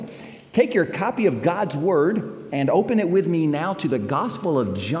Take your copy of God's Word and open it with me now to the Gospel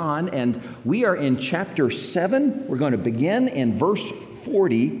of John, and we are in chapter 7. We're going to begin in verse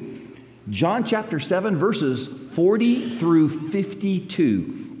 40. John chapter 7, verses 40 through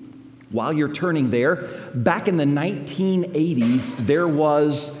 52. While you're turning there, back in the 1980s, there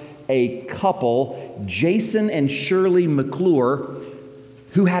was a couple, Jason and Shirley McClure,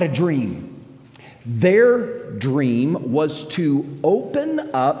 who had a dream. Their dream was to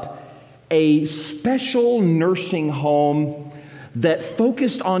open up a special nursing home that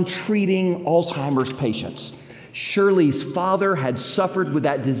focused on treating Alzheimer's patients. Shirley's father had suffered with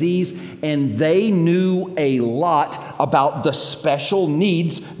that disease, and they knew a lot about the special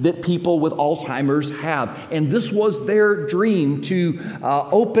needs that people with Alzheimer's have. And this was their dream, to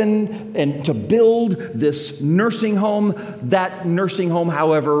open and to build this nursing home. That nursing home,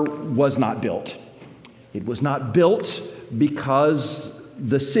 however, was not built. It was not built because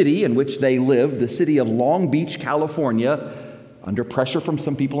the city in which they lived, the city of Long Beach, California, under pressure from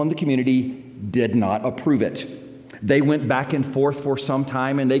some people in the community, did not approve it. They went back and forth for some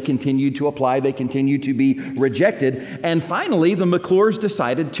time, and they continued to apply. They continued to be rejected. And finally, the McClures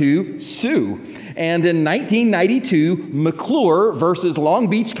decided to sue. And in 1992, McClure versus Long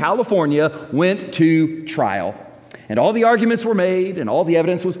Beach, California, went to trial. And all the arguments were made, and all the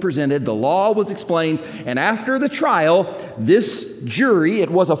evidence was presented. The law was explained. And after the trial, this jury,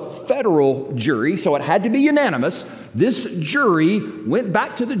 it was a federal jury, so it had to be unanimous. This jury went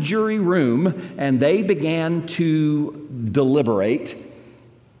back to the jury room, and they began to deliberate.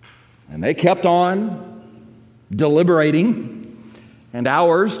 And they kept on deliberating. And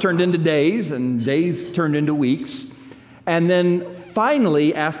hours turned into days, and days turned into weeks. And then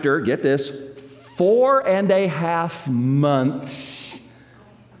finally, after, get this, 4.5 months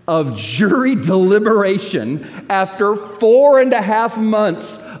of jury deliberation, after 4.5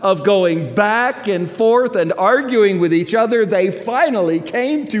 months of going back and forth and arguing with each other, they finally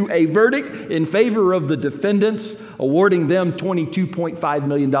came to a verdict in favor of the defendants, awarding them $22.5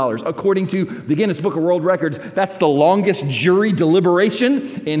 million. According to the Guinness Book of World Records, that's the longest jury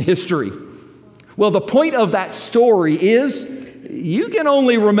deliberation in history. Well, the point of that story is, you can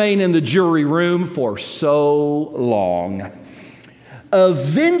only remain in the jury room for so long.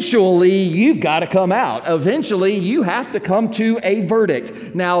 Eventually, you've got to come out. Eventually, you have to come to a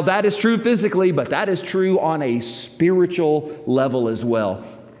verdict. Now, that is true physically, but that is true on a spiritual level as well.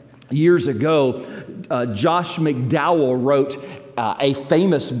 Years ago, Josh McDowell wrote a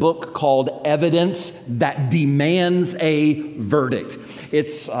famous book called Evidence That Demands a Verdict.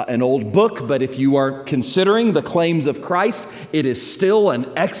 It's an old book, but if you are considering the claims of Christ, it is still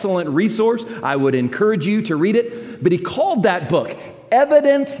an excellent resource. I would encourage you to read it. But he called that book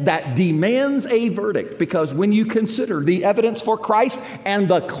Evidence That Demands a Verdict, because when you consider the evidence for Christ and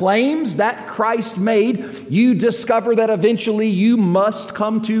the claims that Christ made, you discover that eventually you must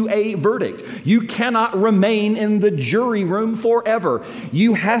come to a verdict. You cannot remain in the jury room forever.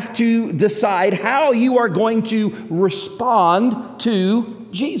 You have to decide how you are going to respond to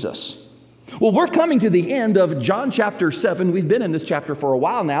Jesus. Well, we're coming to the end of John chapter 7. We've been in this chapter for a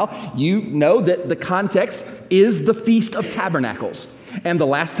while now. You know that the context is the Feast of Tabernacles. And the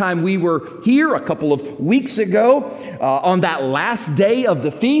last time we were here, a couple of weeks ago, on that last day of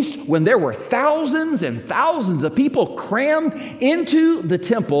the feast, when there were thousands and thousands of people crammed into the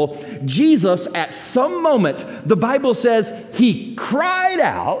temple, Jesus, at some moment, the Bible says, he cried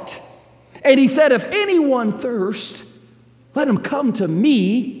out, and he said, if anyone thirst, let him come to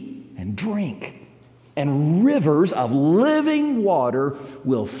me and drink. And rivers of living water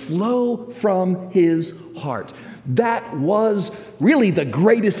will flow from his heart. That was really the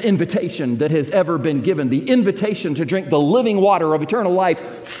greatest invitation that has ever been given. The invitation to drink the living water of eternal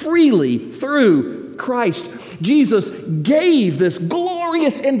life freely through Christ. Jesus gave this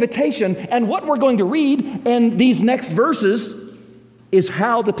glorious invitation, and what we're going to read in these next verses is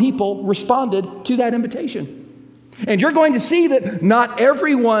how the people responded to that invitation. And you're going to see that not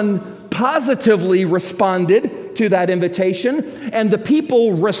everyone positively responded to that invitation, and the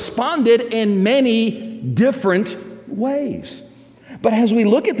people responded in many different ways. But as we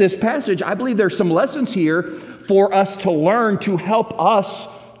look at this passage, I believe there's some lessons here for us to learn to help us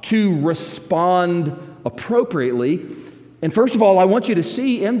to respond appropriately. And first of all, I want you to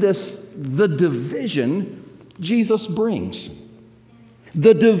see in this the division Jesus brings.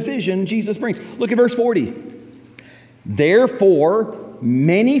 The division Jesus brings. Look at verse 40. Therefore,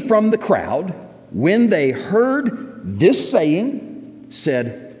 many from the crowd, when they heard this saying,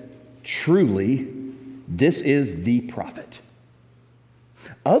 said, truly, this is the prophet.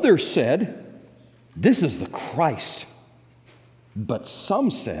 Others said, this is the Christ. But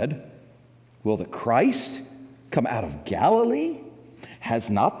some said, Will the Christ come out of Galilee? Has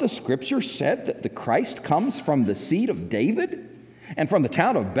not the Scripture said that the Christ comes from the seed of David and from the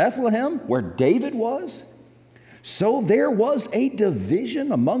town of Bethlehem, where David was? So there was a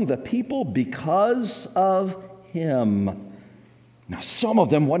division among the people because of him. Now some of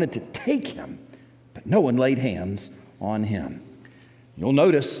them wanted to take him, but no one laid hands on him. You'll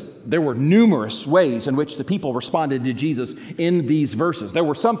notice there were numerous ways in which the people responded to Jesus in these verses. There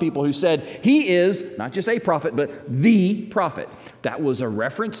were some people who said, he is not just a prophet, but the prophet. That was a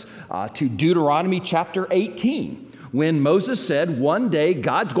reference to Deuteronomy chapter 18, when Moses said, one day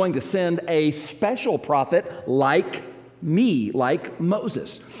God's going to send a special prophet like me, like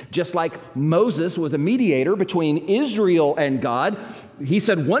Moses. Just like Moses was a mediator between Israel and God, he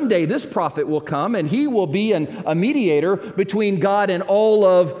said one day this prophet will come and he will be a mediator between God and all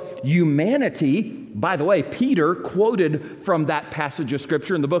of humanity. By the way, Peter quoted from that passage of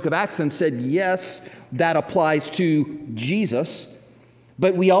Scripture in the book of Acts and said, yes, that applies to Jesus.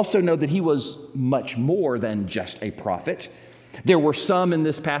 But we also know that he was much more than just a prophet. There were some in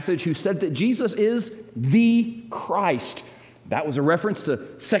this passage who said that Jesus is the Christ. That was a reference to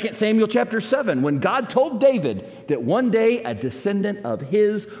 2 Samuel chapter 7, when God told David that one day a descendant of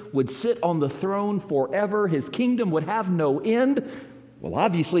his would sit on the throne forever. His kingdom would have no end. Well,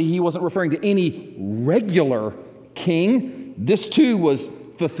 obviously, he wasn't referring to any regular king. This too was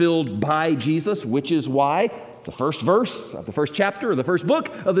fulfilled by Jesus, which is why the first verse of the first chapter of the first book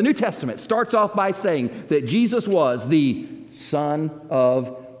of the New Testament starts off by saying that Jesus was the Son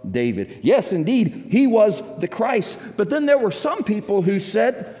of David. Yes, indeed, he was the Christ. But then there were some people who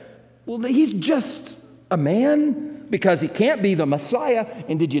said, well, he's just a man because he can't be the Messiah.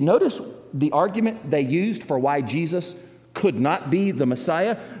 And did you notice the argument they used for why Jesus could not be the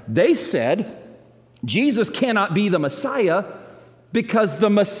Messiah? They said, Jesus cannot be the Messiah because the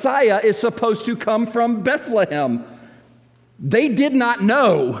Messiah is supposed to come from Bethlehem. They did not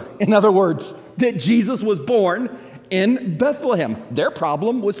know, in other words, that Jesus was born in Bethlehem. Their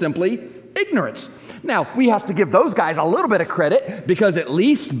problem was simply ignorance. Now, we have to give those guys a little bit of credit because at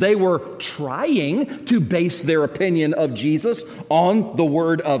least they were trying to base their opinion of Jesus on the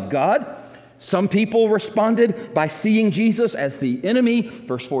Word of God. Some people responded by seeing Jesus as the enemy.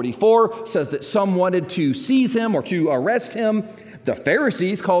 Verse 44 says that some wanted to seize him or to arrest him. The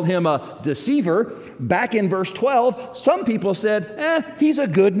Pharisees called him a deceiver. Back in verse 12, some people said, he's a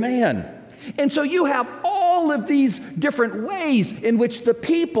good man. And so you have all of these different ways in which the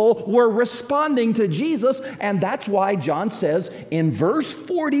people were responding to Jesus. And that's why John says in verse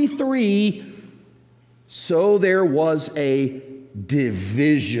 43, so there was a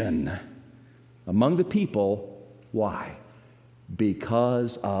division among the people. Why?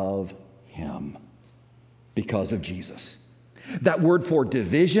 Because of him. Because of Jesus. That word for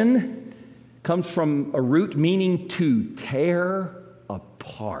division comes from a root meaning to tear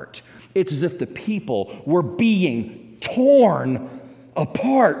apart. It's as if the people were being torn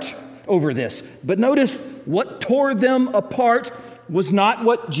apart over this. But notice what tore them apart was not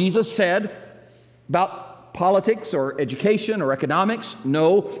what Jesus said about politics or education or economics.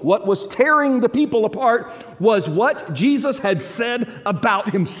 No, what was tearing the people apart was what Jesus had said about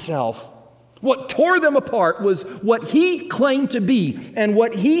himself. What tore them apart was what he claimed to be and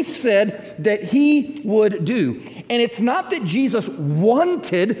what he said that he would do. And it's not that Jesus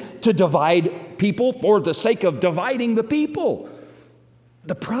wanted to divide people for the sake of dividing the people.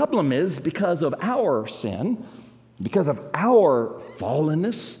 The problem is because of our sin, because of our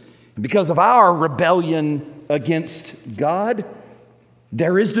fallenness, because of our rebellion against God,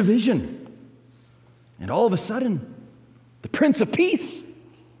 there is division. And all of a sudden, the Prince of Peace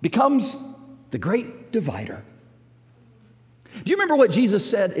becomes the great divider. Do you remember what Jesus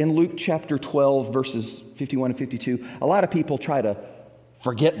said in Luke chapter 12, verses 51 and 52? A lot of people try to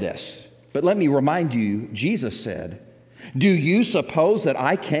forget this, but let me remind you, Jesus said, do you suppose that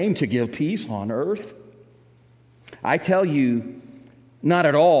I came to give peace on earth? I tell you, not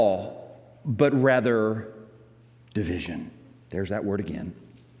at all, but rather division. There's that word again.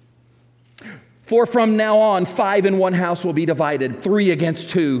 For from now on, 5 in one house will be divided, 3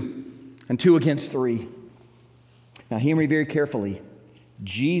 against 2. And 2 against 3. Now, hear me very carefully.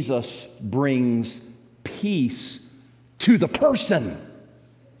 Jesus brings peace to the person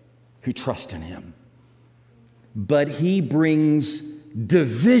who trusts in him. But he brings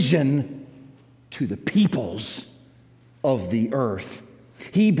division to the peoples of the earth.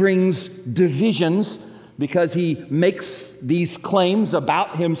 He brings divisions because he makes these claims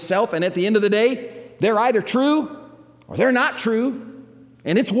about himself. And at the end of the day, they're either true or they're not true.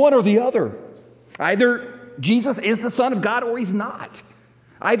 And it's one or the other. Either Jesus is the Son of God or he's not.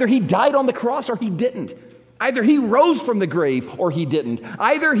 Either he died on the cross or he didn't. Either he rose from the grave or he didn't.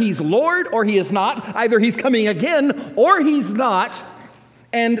 Either he's Lord or he is not. Either he's coming again or he's not.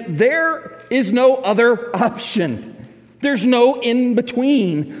 And there is no other option. There's no in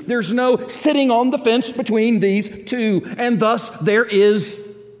between. There's no sitting on the fence between these two. And thus there is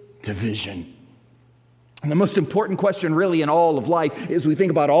division. And the most important question really in all of life is we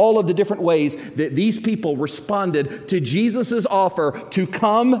think about all of the different ways that these people responded to Jesus' offer to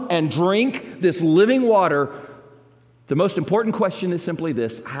come and drink this living water. The most important question is simply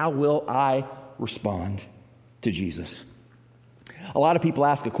this: how will I respond to Jesus? A lot of people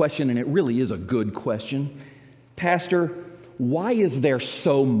ask a question, and it really is a good question. Pastor, why is there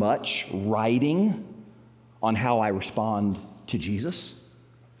so much writing on how I respond to Jesus?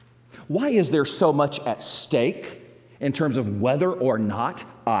 Why is there so much at stake in terms of whether or not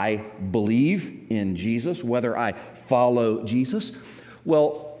I believe in Jesus, whether I follow Jesus?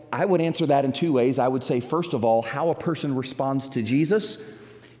 Well, I would answer that in two ways. I would say, first of all, how a person responds to Jesus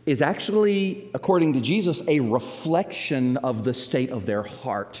is actually, according to Jesus, a reflection of the state of their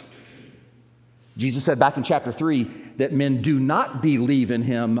heart. Jesus said back in chapter 3 that men do not believe in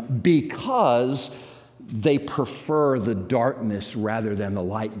him because they prefer the darkness rather than the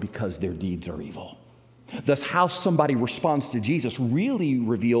light because their deeds are evil. Thus, how somebody responds to Jesus really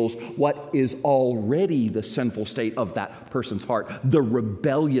reveals what is already the sinful state of that person's heart, the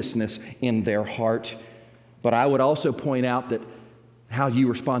rebelliousness in their heart. But I would also point out that how you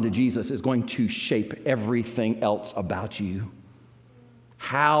respond to Jesus is going to shape everything else about you.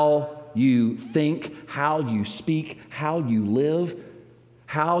 How you think, how you speak, how you live,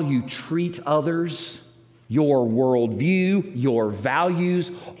 how you treat others, your worldview, your values,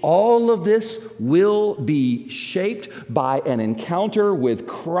 all of this will be shaped by an encounter with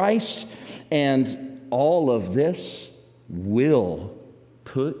Christ, and all of this will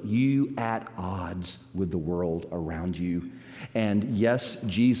put you at odds with the world around you. And yes,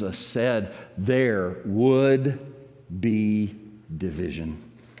 Jesus said there would be division.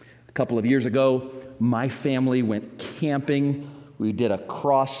 A couple of years ago, my family went camping. We did a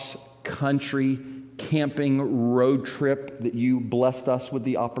cross-country camping road trip that you blessed us with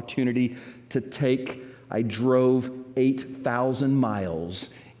the opportunity to take. I drove 8,000 miles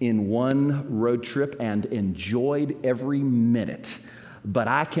in one road trip and enjoyed every minute. But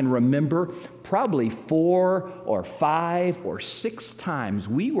I can remember probably 4 or 5 or 6 times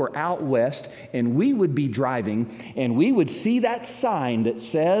we were out west and we would be driving and we would see that sign that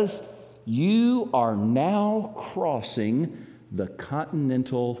says, "You are now crossing the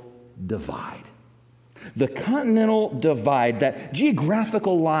Continental Divide." The Continental Divide, that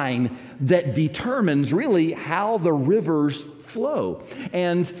geographical line that determines really how the rivers flow.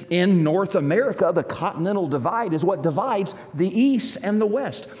 And in North America, the Continental Divide is what divides the East and the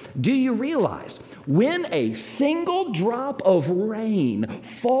West. Do you realize when a single drop of rain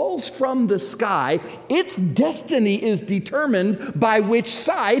falls from the sky, its destiny is determined by which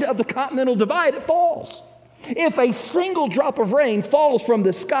side of the Continental Divide it falls? If a single drop of rain falls from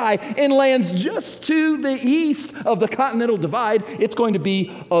the sky and lands just to the east of the Continental Divide, it's going to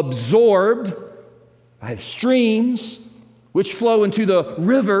be absorbed by the streams, which flow into the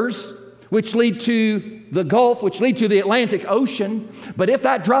rivers, which lead to the Gulf, which lead to the Atlantic Ocean. But if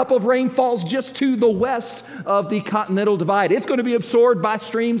that drop of rain falls just to the west of the Continental Divide, it's going to be absorbed by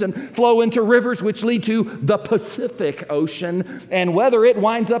streams and flow into rivers, which lead to the Pacific Ocean. And whether it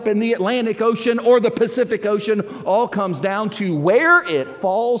winds up in the Atlantic Ocean or the Pacific Ocean, all comes down to where it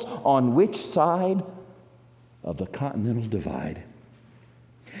falls on which side of the Continental Divide.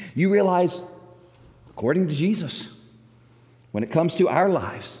 You realize, according to Jesus, when it comes to our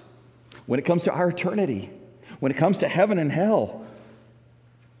lives, when it comes to our eternity, when it comes to heaven and hell,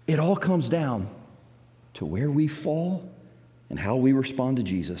 it all comes down to where we fall and how we respond to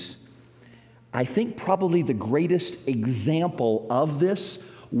Jesus. I think probably the greatest example of this,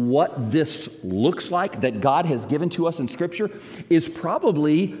 what this looks like that God has given to us in Scripture, is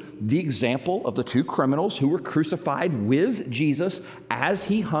probably the example of the 2 criminals who were crucified with Jesus as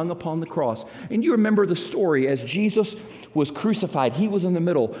he hung upon the cross. And you remember the story. As Jesus was crucified, he was in the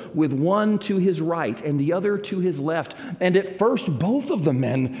middle with one to his right and the other to his left. And at first, both of the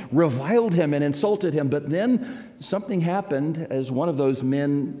men reviled him and insulted him. But then something happened as one of those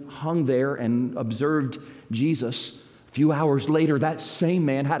men hung there and observed Jesus. A few hours later, that same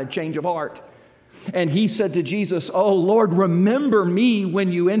man had a change of heart. And he said to Jesus, "Oh, Lord, remember me when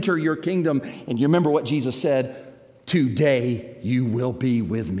you enter your kingdom." And you remember what Jesus said? "Today you will be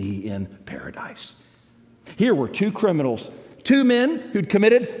with me in paradise." Here were 2 criminals, 2 men who'd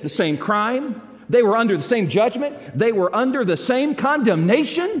committed the same crime, They were under the same judgment. They were under the same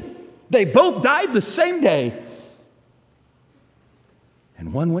condemnation. They both died the same day.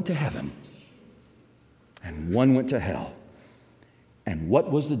 And one went to heaven, and one went to hell. And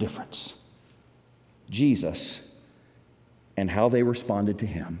what was the difference? Jesus and how they responded to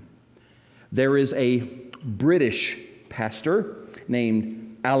him. There is a British pastor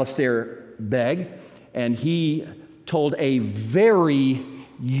named Alistair Begg, and he told a very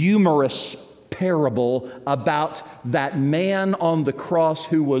humorous parable about that man on the cross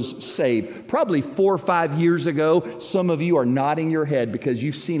who was saved. Probably 4 or 5 years ago. Some of you are nodding your head because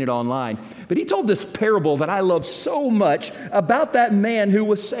you've seen it online. But he told this parable that I love so much about that man who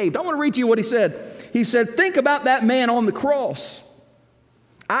was saved. I want to read to you what he said. He said, think about that man on the cross.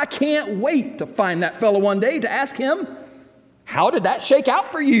 I can't wait to find that fellow one day to ask him, how did that shake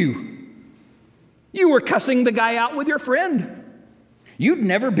out for you? You were cussing the guy out with your friend. You'd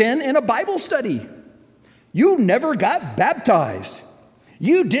never been in a Bible study. You never got baptized.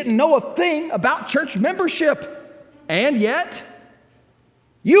 You didn't know a thing about church membership. And yet,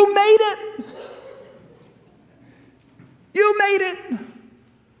 you made it. You made it.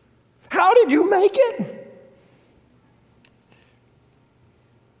 How did you make it?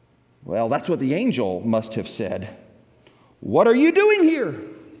 Well, that's what the angel must have said. What are you doing here?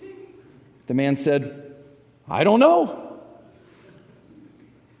 The man said, I don't know.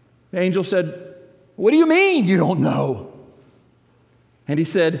 The angel said, what do you mean you don't know? And he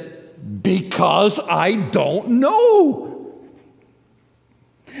said, because I don't know.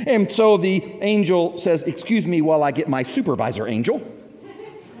 And so the angel says, excuse me while I get my supervisor, angel.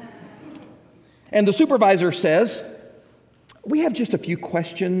 And the supervisor says, we have just a few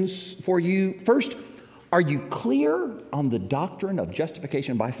questions for you. First, are you clear on the doctrine of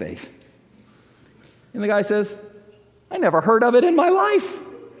justification by faith? And the guy says, I never heard of it in my life.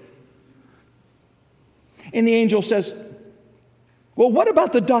 And the angel says, well, what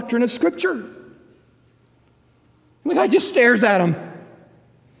about the doctrine of Scripture? And the guy just stares at him.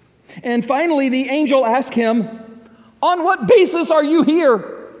 And finally, the angel asks him, on what basis are you here?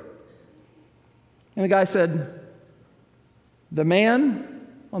 And the guy said, the man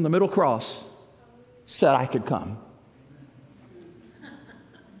on the middle cross said I could come.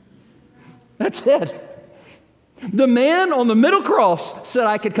 That's it. The man on the middle cross said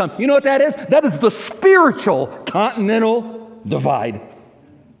I could come. You know what that is? That is the spiritual continental divide.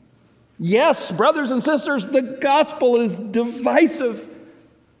 Yes, brothers and sisters, the gospel is divisive.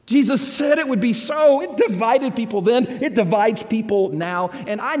 Jesus said it would be so. It divided people then. It divides people now.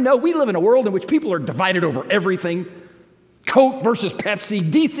 And I know we live in a world in which people are divided over everything. Coke versus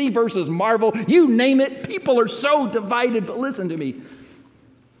Pepsi, DC versus Marvel, you name it. People are so divided. But listen to me.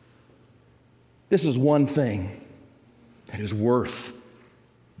 This is one thing that is worth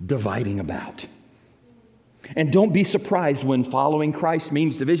dividing about. And don't be surprised when following Christ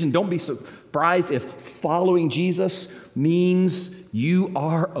means division. Don't be surprised if following Jesus means you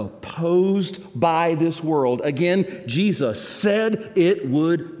are opposed by this world. Again, Jesus said it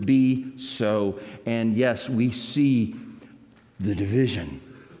would be so. And yes, we see the division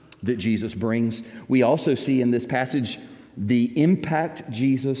that Jesus brings. We also see in this passage the impact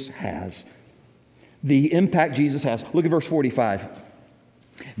Jesus has. The impact Jesus has. Look at verse 45.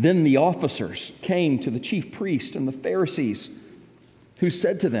 Then the officers came to the chief priest and the Pharisees, who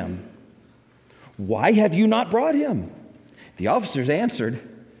said to them, why have you not brought him? The officers answered,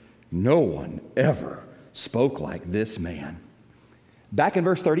 no one ever spoke like this man. Back in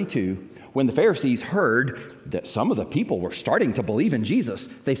verse 32, when the Pharisees heard that some of the people were starting to believe in Jesus,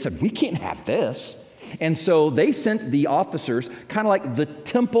 they said, we can't have this. And so they sent the officers, kind of like the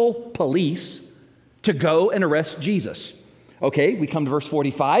temple police, to go and arrest Jesus. Okay, we come to verse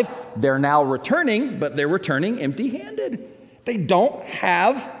 45. They're now returning, but they're returning empty-handed. They don't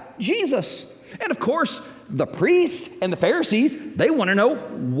have Jesus. And of course, the priests and the Pharisees, they want to know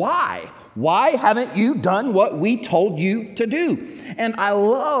why. Why haven't you done what we told you to do? And I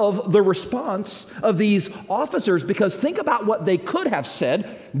love the response of these officers, because think about what they could have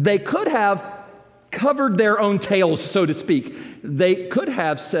said. They could have covered their own tails, so to speak. They could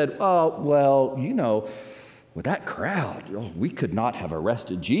have said, oh, well, you know, with that crowd, we could not have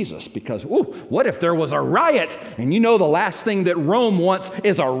arrested Jesus because, what if there was a riot? And you know the last thing that Rome wants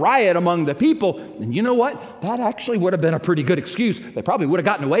is a riot among the people. And you know what? That actually would have been a pretty good excuse. They probably would have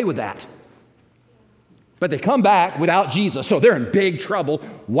gotten away with that. But they come back without Jesus, so they're in big trouble.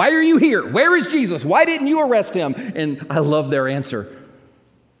 Why are you here? Where is Jesus? Why didn't you arrest him? And I love their answer.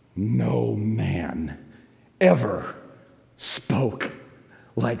 No man ever spoke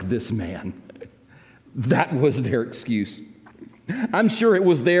like this man. That was their excuse. I'm sure it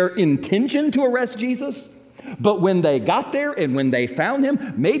was their intention to arrest Jesus, but when they got there and when they found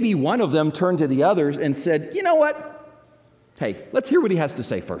him, maybe one of them turned to the others and said, you know what? Hey, let's hear what he has to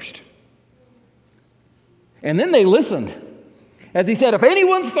say first. And then they listened as he said, if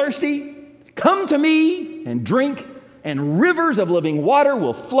anyone's thirsty, come to me and drink, and rivers of living water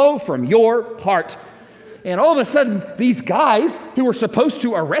will flow from your heart. And all of a sudden, these guys who were supposed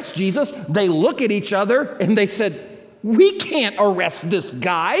to arrest Jesus, they look at each other and they said, we can't arrest this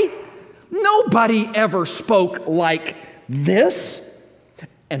guy. Nobody ever spoke like this.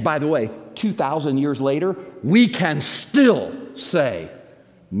 And by the way, 2,000 years later, we can still say,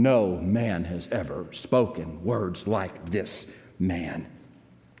 no man has ever spoken words like this man.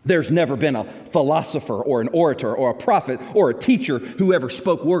 There's never been a philosopher or an orator or a prophet or a teacher who ever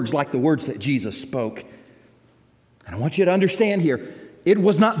spoke words like the words that Jesus spoke. And I want you to understand here, it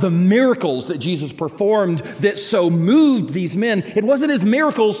was not the miracles that Jesus performed that so moved these men. It wasn't his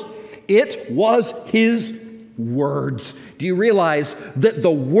miracles, it was his words. Do you realize that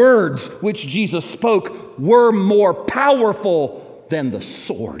the words which Jesus spoke were more powerful than the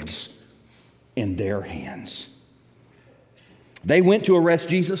swords in their hands? They went to arrest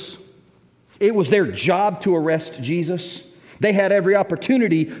Jesus. It was their job to arrest Jesus. They had every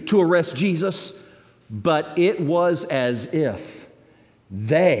opportunity to arrest Jesus, but it was as if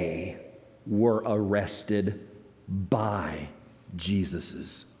they were arrested by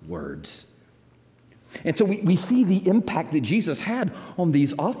Jesus' words. And so we see the impact that Jesus had on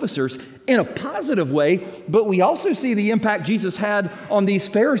these officers in a positive way, but we also see the impact Jesus had on these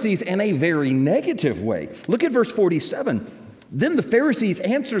Pharisees in a very negative way. Look at verse 47. Then the Pharisees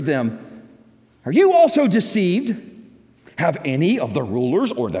answered them, are you also deceived? Have any of the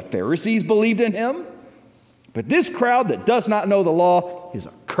rulers or the Pharisees believed in him? But this crowd that does not know the law is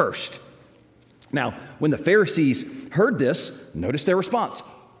accursed. Now, when the Pharisees heard this, notice their response.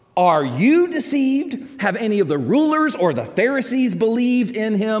 Are you deceived? Have any of the rulers or the Pharisees believed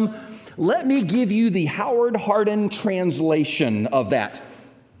in him? Let me give you the Howard Hardin translation of that.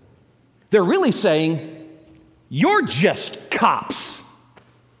 They're really saying, you're just cops.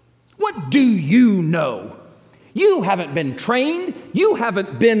 What do you know? You haven't been trained. You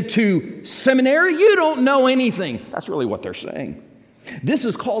haven't been to seminary. You don't know anything. That's really what they're saying. This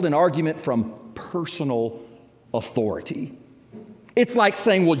is called an argument from personal authority. It's like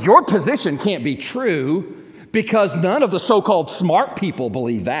saying, well, your position can't be true because none of the so-called smart people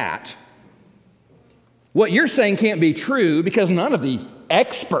believe that. What you're saying can't be true because none of the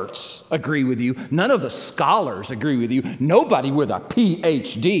experts agree with you. None of the scholars agree with you. Nobody with a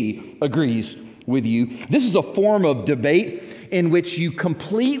PhD agrees with you. This is a form of debate in which you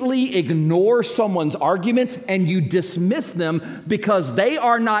completely ignore someone's arguments and you dismiss them because they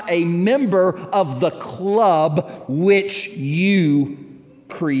are not a member of the club which you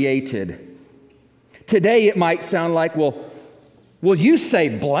created. Today it might sound like, well, you say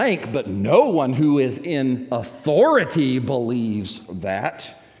blank, but no one who is in authority believes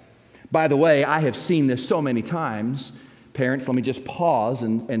that. By the way, I have seen this so many times. Parents, let me just pause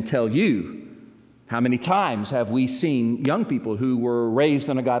and tell you, how many times have we seen young people who were raised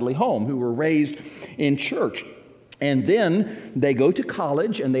in a godly home, who were raised in church, and then they go to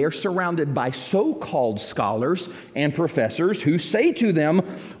college and they are surrounded by so-called scholars and professors who say to them,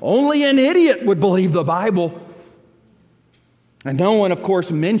 only an idiot would believe the Bible. And no one, of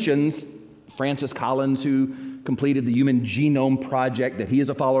course, mentions Francis Collins, who completed the Human Genome Project, that he is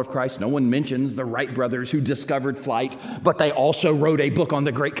a follower of Christ. No one mentions the Wright brothers who discovered flight, but they also wrote a book on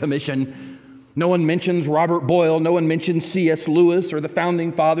the Great Commission. No one mentions Robert Boyle. No one mentions C.S. Lewis or the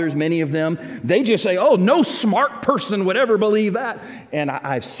Founding Fathers, many of them. They just say, oh, no smart person would ever believe that. And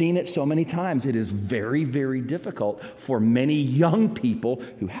I've seen it so many times. It is very, very difficult for many young people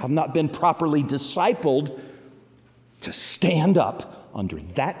who have not been properly discipled to stand up under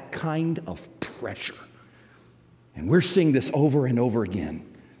that kind of pressure. And we're seeing this over and over again.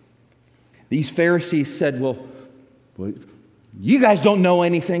 These Pharisees said, well, you guys don't know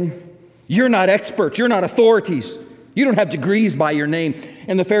anything. You're not experts. You're not authorities. You don't have degrees by your name.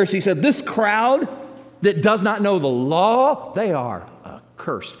 And the Pharisees said, this crowd that does not know the law, they are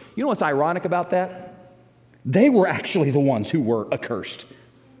accursed. You know what's ironic about that? They were actually the ones who were accursed.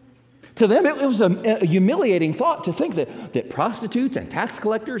 To them, it was a humiliating thought to think that prostitutes and tax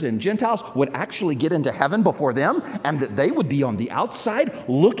collectors and Gentiles would actually get into heaven before them and that they would be on the outside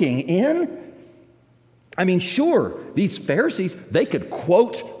looking in. I mean, sure, these Pharisees, they could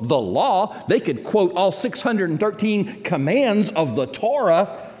quote the law. They could quote all 613 commands of the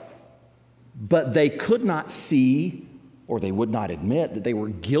Torah, but they could not see, or they would not admit, that they were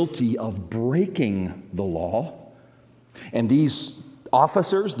guilty of breaking the law. And these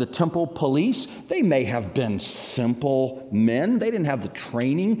officers, the temple police, they may have been simple men. They didn't have the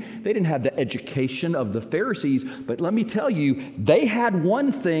training. They didn't have the education of the Pharisees. But let me tell you, they had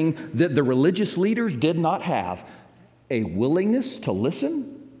one thing that the religious leaders did not have: a willingness to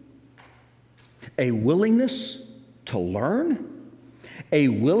listen, a willingness to learn, a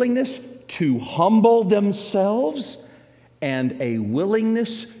willingness to humble themselves, and a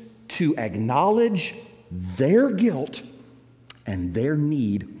willingness to acknowledge their guilt and their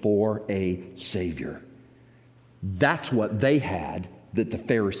need for a Savior. That's what they had that the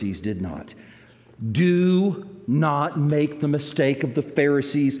Pharisees did not. Do not make the mistake of the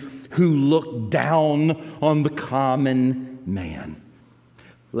Pharisees who look down on the common man.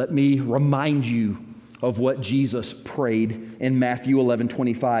 Let me remind you of what Jesus prayed in Matthew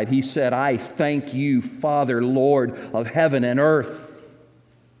 11:25. He said, "I thank you, Father, Lord of heaven and earth,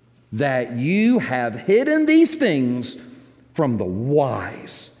 that you have hidden these things from the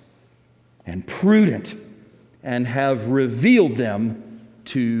wise and prudent and have revealed them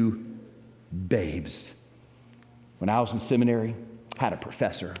to babes." When I was in seminary, I had a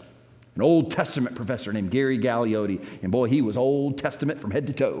professor, an Old Testament professor named Gary Galliotti. And boy, he was Old Testament from head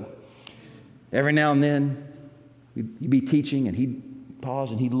to toe. Every now and then, you'd be teaching and he'd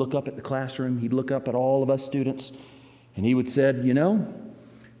pause and he'd look up at the classroom. He'd look up at all of us students and he would say, "You know,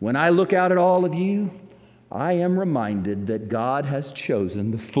 when I look out at all of you, I am reminded that God has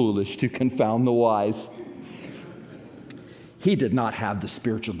chosen the foolish to confound the wise." He did not have the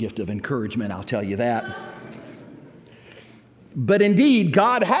spiritual gift of encouragement, I'll tell you that. But indeed,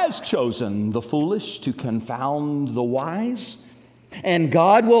 God has chosen the foolish to confound the wise. And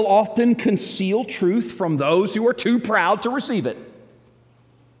God will often conceal truth from those who are too proud to receive it.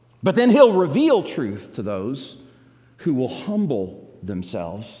 But then He'll reveal truth to those who will humble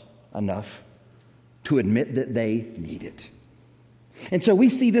themselves enough to admit that they need it. And so we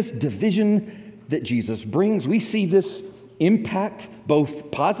see this division that Jesus brings. We see this impact,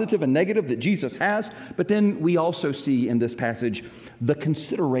 both positive and negative, that Jesus has. But then we also see in this passage the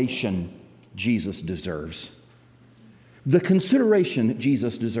consideration Jesus deserves. The consideration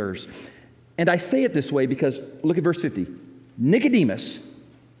Jesus deserves. And I say it this way because look at verse 50. Nicodemus,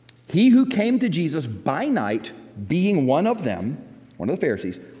 he who came to Jesus by night, being one of them, one of the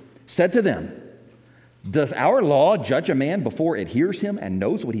Pharisees, said to them, "Does our law judge a man before it hears him and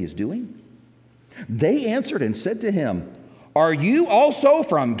knows what he is doing?" They answered and said to him, "Are you also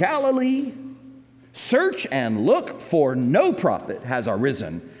from Galilee? Search and look, for no prophet has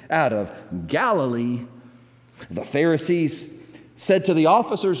arisen out of Galilee." The Pharisees said to the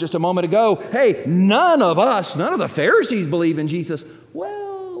officers just a moment ago, "Hey, none of the Pharisees believe in Jesus."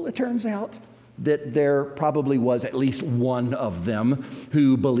 Well, it turns out that there probably was at least one of them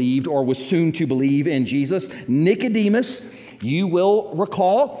who believed or was soon to believe in Jesus. Nicodemus, you will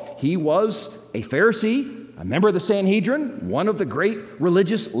recall, he was a Pharisee, a member of the Sanhedrin, one of the great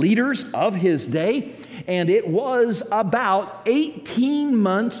religious leaders of his day. And it was about 18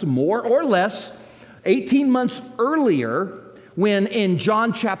 months, more or less, 18 months earlier, when in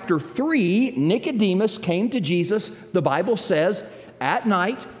John chapter 3, Nicodemus came to Jesus, the Bible says, at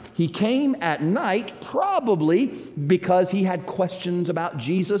night. He came at night probably because he had questions about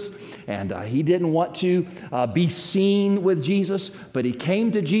Jesus and he didn't want to be seen with Jesus, but he came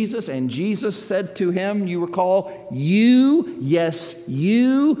to Jesus and Jesus said to him, you recall, "You, yes,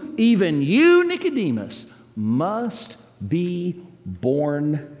 you, even you, Nicodemus, must be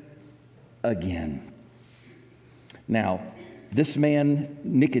born again." Now, this man,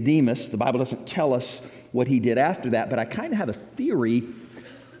 Nicodemus, the Bible doesn't tell us what he did after that, but I kind of have a theory.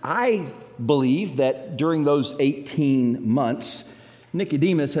 I believe that during those 18 months,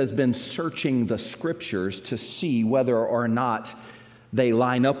 Nicodemus has been searching the scriptures to see whether or not they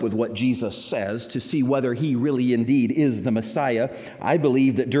line up with what Jesus says, to see whether he really indeed is the Messiah. I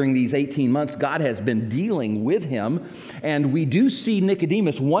believe that during these 18 months, God has been dealing with him. And we do see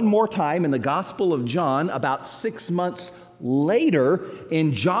Nicodemus one more time in the Gospel of John about 6 months later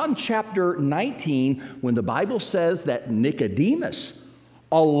in John chapter 19, when the Bible says that Nicodemus,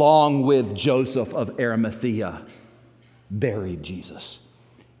 along with Joseph of Arimathea, buried Jesus.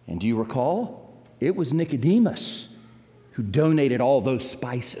 And do you recall? It was Nicodemus who donated all those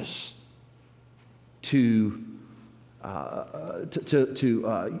spices to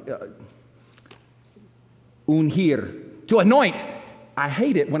ungir, to anoint. I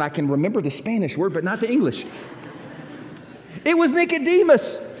hate it when I can remember the Spanish word, but not the English. It was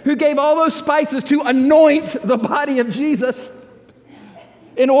Nicodemus who gave all those spices to anoint the body of Jesus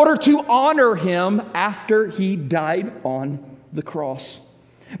in order to honor him after he died on the cross.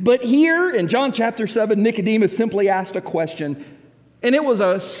 But here in John chapter 7, Nicodemus simply asked a question. And it was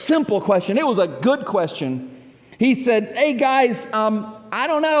a simple question. It was a good question. He said, hey guys, I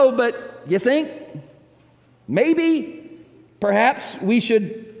don't know, but you think maybe, perhaps we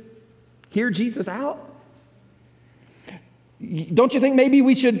should hear Jesus out? Don't you think maybe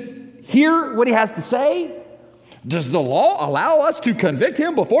we should hear what he has to say? Does the law allow us to convict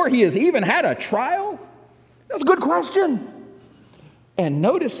him before he has even had a trial? That's a good question. And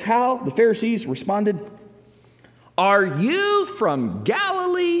notice how the Pharisees responded. Are you from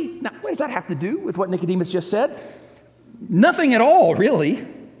Galilee? Now, what does that have to do with what Nicodemus just said? Nothing at all, really.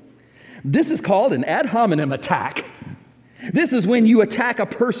 This is called an ad hominem attack. This is when you attack a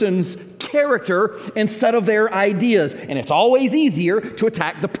person's character instead of their ideas. And it's always easier to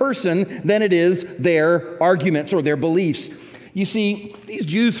attack the person than it is their arguments or their beliefs. You see, these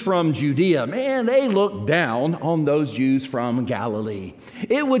Jews from Judea, man, they looked down on those Jews from Galilee.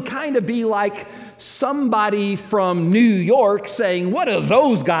 It would kind of be like somebody from New York saying, what do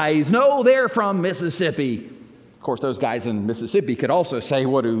those guys know? They're from Mississippi. Of course, those guys in Mississippi could also say,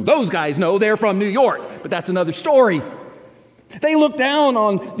 what do those guys know? They're from New York. But that's another story. They looked down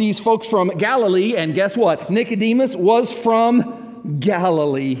on these folks from Galilee, and guess what? Nicodemus was from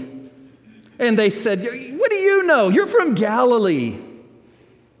Galilee. And they said, what do you know? You're from Galilee.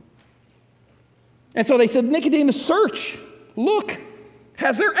 And so they said, Nicodemus, search, look,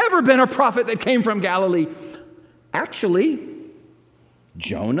 has there ever been a prophet that came from Galilee? Actually,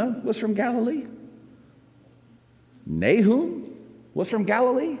 Jonah was from Galilee. Nahum was from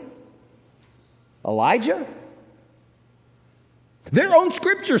Galilee. Elijah. Their own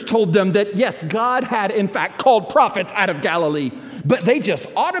scriptures told them that, yes, God had, in fact, called prophets out of Galilee. But they just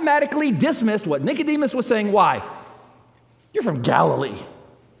automatically dismissed what Nicodemus was saying. Why? You're from Galilee.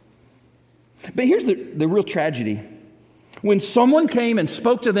 But here's the real tragedy. When someone came and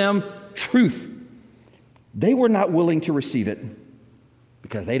spoke to them truth, they were not willing to receive it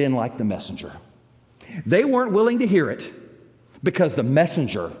because they didn't like the messenger. They weren't willing to hear it because the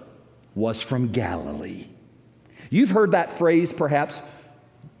messenger was from Galilee. You've heard that phrase, perhaps,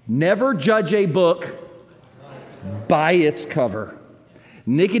 never judge a book by its cover.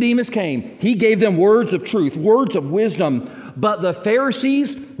 Nicodemus came. He gave them words of truth, words of wisdom, but the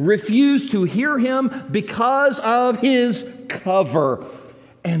Pharisees refused to hear him because of his cover.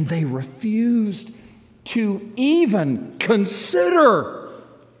 And they refused to even consider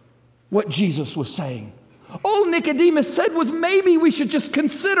what Jesus was saying. All Nicodemus said was, maybe we should just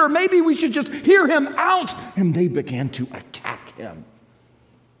consider, maybe we should just hear him out. And they began to attack him.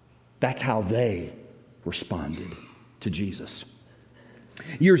 That's how they responded to Jesus.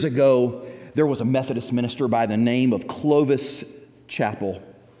 Years ago, there was a Methodist minister by the name of Clovis Chappell.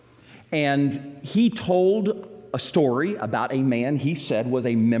 And he told a story about a man he said was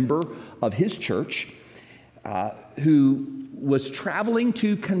a member of his church who was traveling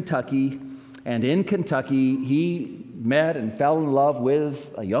to Kentucky. And in Kentucky, he met and fell in love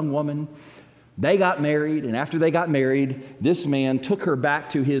with a young woman. They got married, and after they got married, this man took her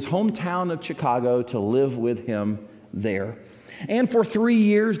back to his hometown of Chicago to live with him there. And for 3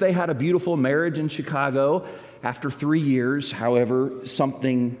 years, they had a beautiful marriage in Chicago. After 3 years, however,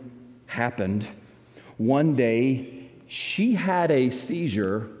 something happened. One day, she had a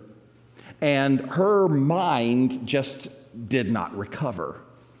seizure, and her mind just did not recover.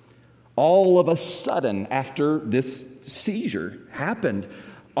 All of a sudden, after this seizure happened,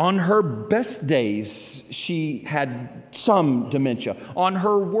 on her best days, she had some dementia. On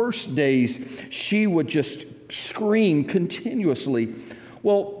her worst days, she would just scream continuously.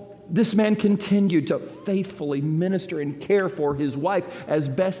 Well, this man continued to faithfully minister and care for his wife as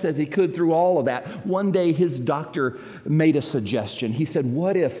best as he could through all of that. One day, his doctor made a suggestion. He said,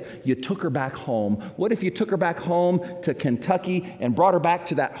 what if you took her back home? What if you took her back home to Kentucky and brought her back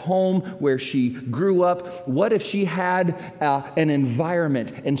to that home where she grew up? What if she had an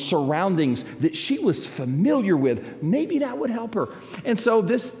environment and surroundings that she was familiar with? Maybe that would help her. And so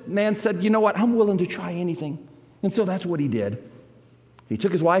this man said, you know what? I'm willing to try anything. And so that's what he did. He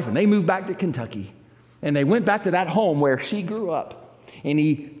took his wife and they moved back to Kentucky. And they went back to that home where she grew up. And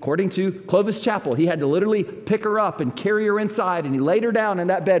he, according to Clovis Chappell, he had to literally pick her up and carry her inside. And he laid her down in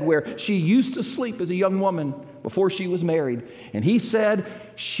that bed where she used to sleep as a young woman before she was married. And he said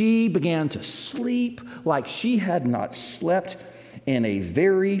she began to sleep like she had not slept in a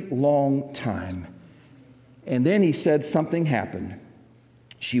very long time. And then he said something happened.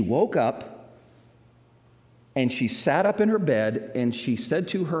 She woke up. And she sat up in her bed and she said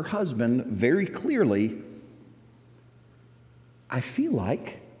to her husband very clearly, I feel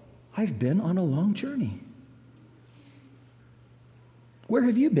like I've been on a long journey. where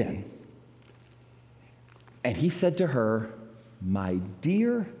have you been? And he said to her, my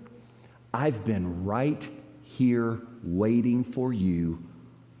dear, I've been right here waiting for you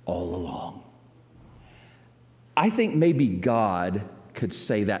all along. I think maybe God could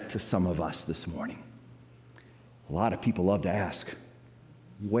say that to some of us this morning. A lot of people love to ask,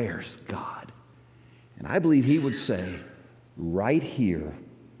 where's God? And I believe he would say, right here,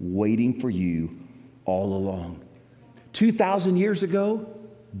 waiting for you all along. 2,000 years ago,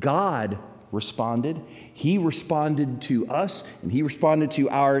 God responded. He responded to us, and he responded to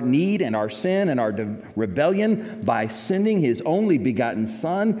our need and our sin and our rebellion by sending his only begotten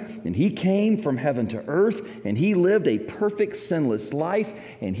Son. And he came from heaven to earth, and he lived a perfect, sinless life,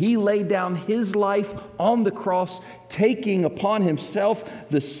 and he laid down his life on the cross, taking upon himself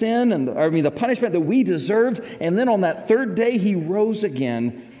the sin and the punishment that we deserved. And then on that third day, he rose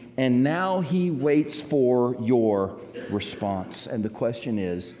again, and now he waits for your response. And the question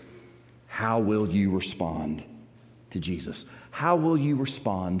is, how will you respond to Jesus? How will you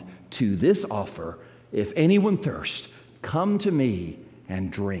respond to this offer? If anyone thirst, come to me and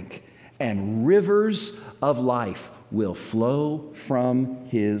drink, and rivers of life will flow from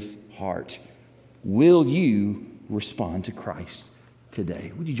his heart. Will you respond to Christ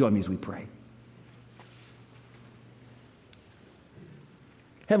today? Would you join me as we pray?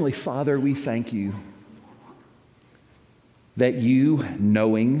 Heavenly Father, we thank you that you,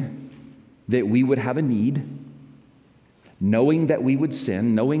 knowing that we would have a need, knowing that we would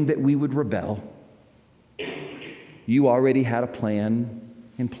sin, knowing that we would rebel, you already had a plan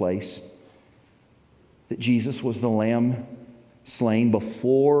in place, that Jesus was the Lamb slain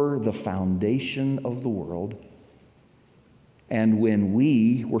before the foundation of the world. And when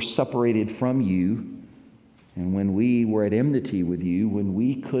we were separated from you, and when we were at enmity with you, when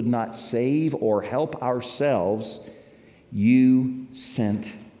we could not save or help ourselves, you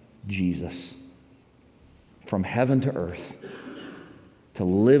sent Jesus from heaven to earth to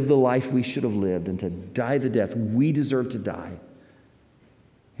live the life we should have lived and to die the death we deserve to die.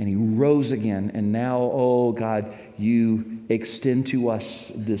 And he rose again. And now, oh God, you extend to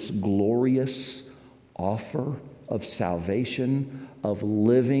us this glorious offer of salvation, of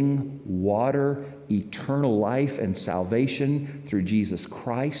living water, eternal life and salvation through Jesus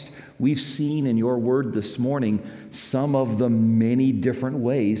Christ. We've seen in your word this morning some of the many different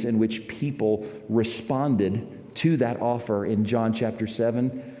ways in which people responded to that offer in John chapter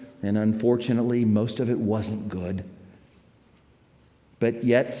 7. And unfortunately, most of it wasn't good. But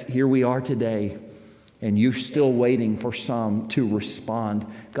yet, here we are today, and you're still waiting for some to respond.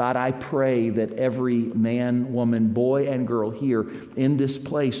 God, I pray that every man, woman, boy, and girl here in this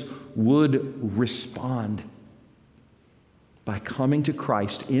place would respond by coming to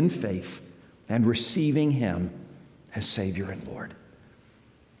Christ in faith and receiving him as Savior and Lord.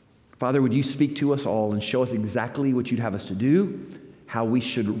 Father, would you speak to us all and show us exactly what you'd have us to do, how we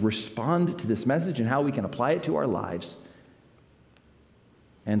should respond to this message, and how we can apply it to our lives.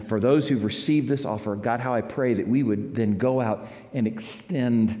 And for those who've received this offer, God, how I pray that we would then go out and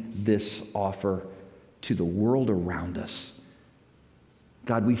extend this offer to the world around us.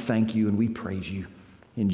 God, we thank you and we praise you.